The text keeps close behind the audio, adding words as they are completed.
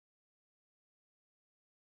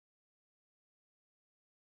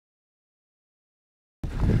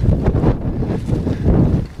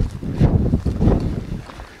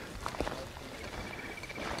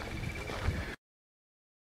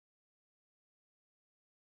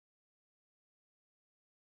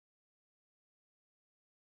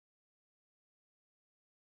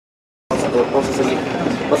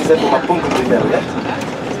Vas a hacer Puma Punku primero, ¿ya?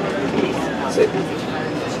 Sí.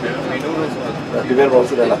 Primero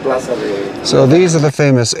vamos a ir a la plaza de... So these are the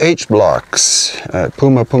famous H blocks at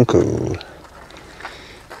Puma Punku.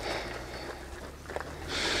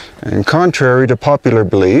 And contrary to popular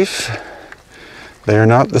belief, they are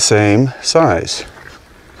not the same size.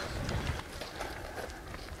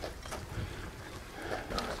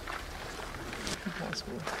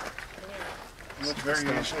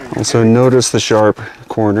 Also notice the sharp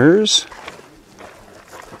corners,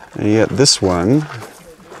 and yet this one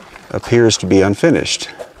appears to be unfinished.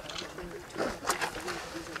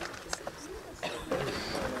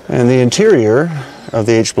 And the interior of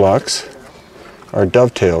the H blocks are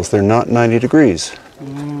dovetails. They're not 90 degrees.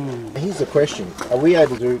 Here's the question. Are we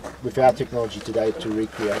able to, with our technology today, to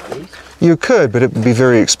recreate these? You could, but it would be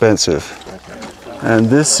very expensive. Okay. And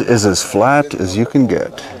this is as flat as you can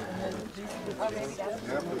get.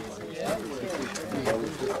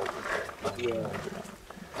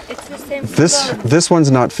 It's the same. This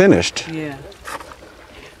one's not finished. Yeah.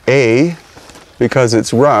 A, because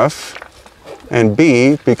it's rough, and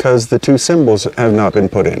B, because the two symbols have not been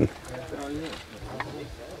put in.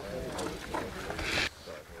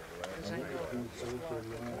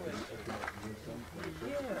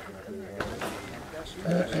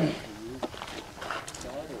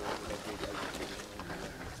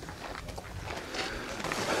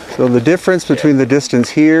 So the difference between the distance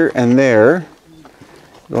here and there,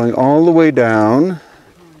 going all the way down,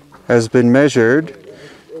 has been measured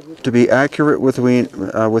to be accurate within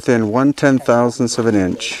 1/10,000th of an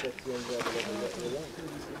inch.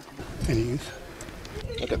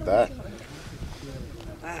 Look at that.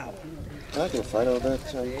 Wow. Can I get a photo of that?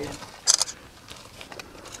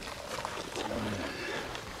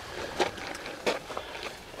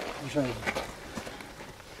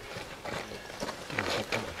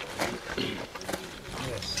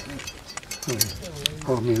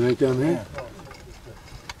 Oh, I mean, right down there?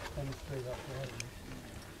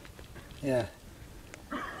 Yeah.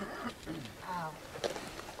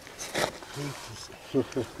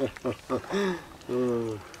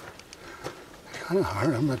 Kind of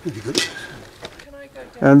hard. I'm not pretty good at this.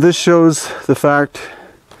 And this shows the fact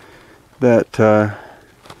that a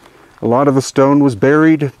lot of the stone was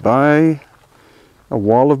buried by a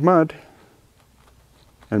wall of mud,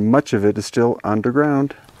 and much of it is still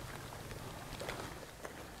underground.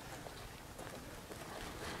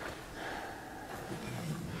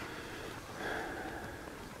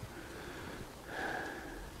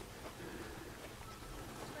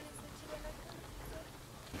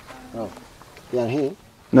 Oh, down here?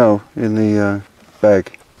 No, in the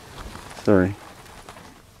bag. Sorry.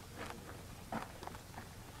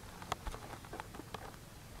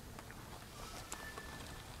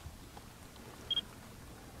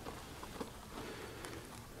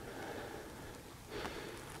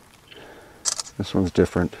 This one's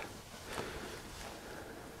different.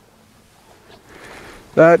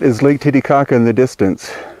 That is Lake Titicaca in the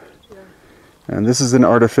distance. And this is an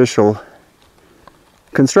artificial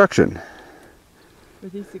construction. Are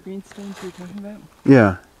these the green stones you're talking about?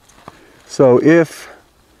 Yeah. So if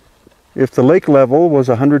the lake level was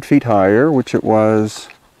 100 feet higher, which it was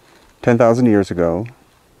 10,000 years ago,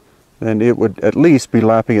 then it would at least be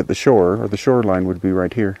lapping at the shore, or the shoreline would be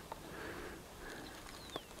right here.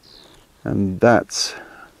 And that's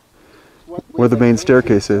where the main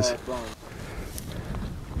staircase is.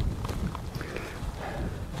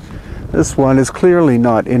 This one is clearly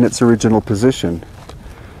not in its original position.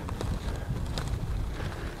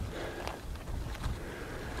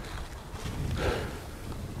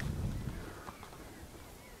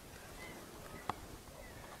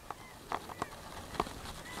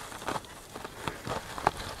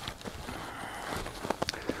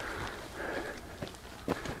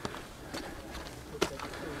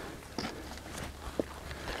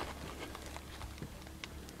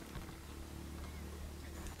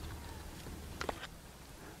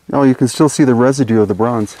 Oh, you can still see the residue of the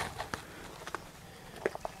bronze.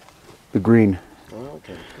 The green. Oh,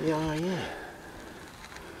 okay. Yeah, yeah.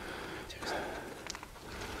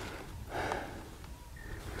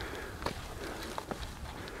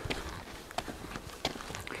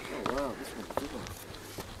 Oh, wow, this one's good one.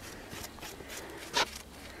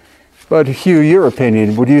 But Hugh, your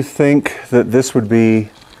opinion, would you think that this would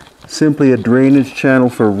be simply a drainage channel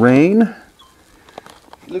for rain?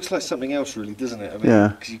 looks like something else, really, doesn't it? I mean, Yeah.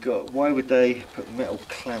 because you've got, why would they put metal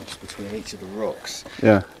clamps between each of the rocks?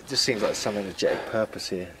 Yeah. It just seems like some energetic purpose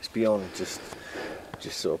here. It's beyond just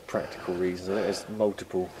sort of practical reasons. I think there's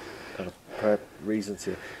multiple kind of reasons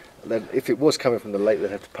here. Then, if it was coming from the lake,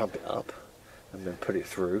 they'd have to pump it up and then put it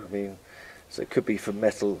through. I mean, so it could be for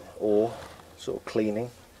metal ore, sort of cleaning.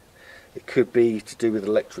 It could be to do with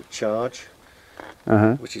electric charge.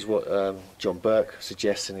 Which is what John Burke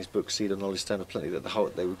suggests in his book Seed of Knowledge, Stone of Plenty, that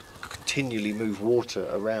they would continually move water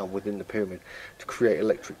around within the pyramid to create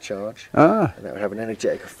electric charge, and that would have an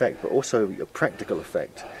energetic effect, but also a practical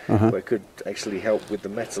effect, where it could actually help with the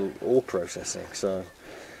metal ore processing. So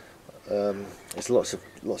there's lots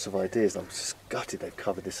of ideas. I'm just gutted they've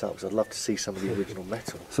covered this up, because I'd love to see some of the original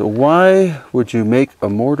metal. So why would you make a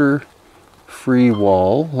mortar-free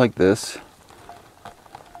wall like this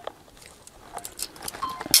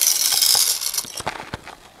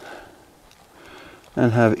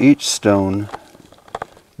and have each stone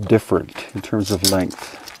different in terms of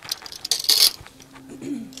length?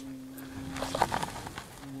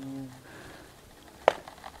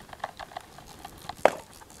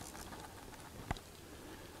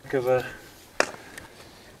 Think of a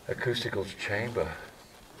acoustical chamber.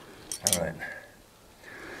 All right.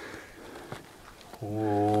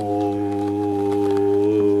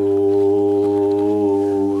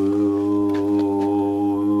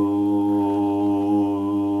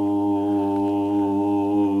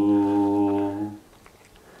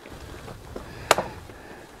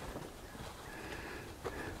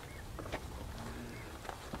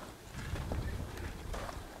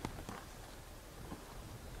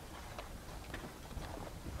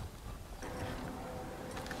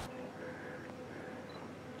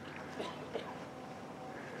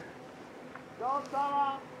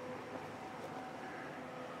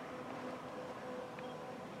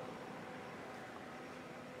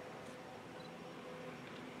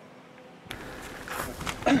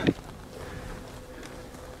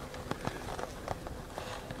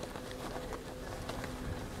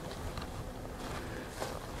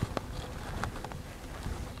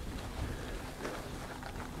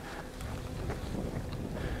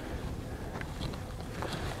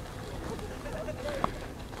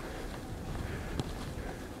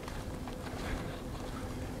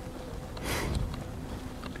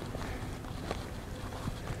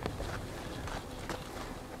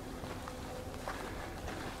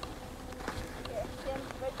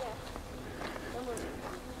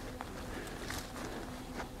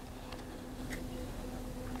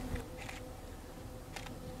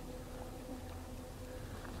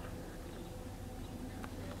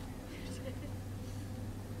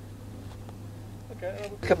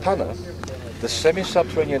 Kapana, the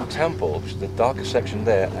semi-subterranean temple, which is the darker section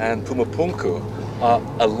there, and Puma Punku are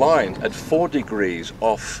aligned at 4 degrees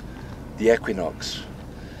off the equinox.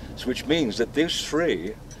 So which means that these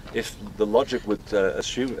three, if the logic would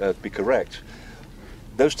be correct,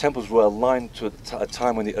 those temples were aligned to a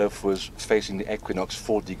time when the Earth was facing the equinox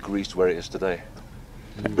 4 degrees to where it is today.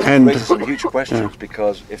 And It raises some huge questions,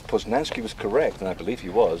 because if Poznański was correct, and I believe he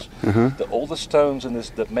was, that all the stones in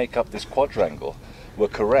this that make up this quadrangle were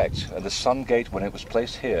correct, and the sun gate, when it was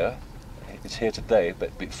placed here, it's here today, but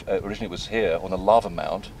originally it was here on a lava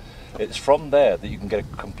mound. It's from there that you can get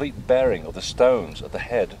a complete bearing of the stones at the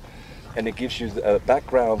head, and it gives you a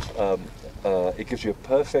background, it gives you a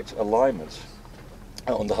perfect alignment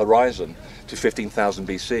on the horizon to 15,000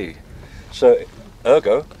 BC. So,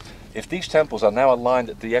 ergo, if these temples are now aligned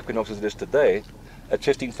at the equinox as it is today, at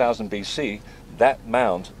 15,000 BC, that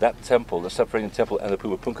mound, that temple, the subterranean temple and the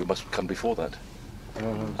Puma Punku must come before that.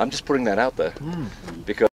 I'm just putting that out there,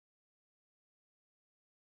 because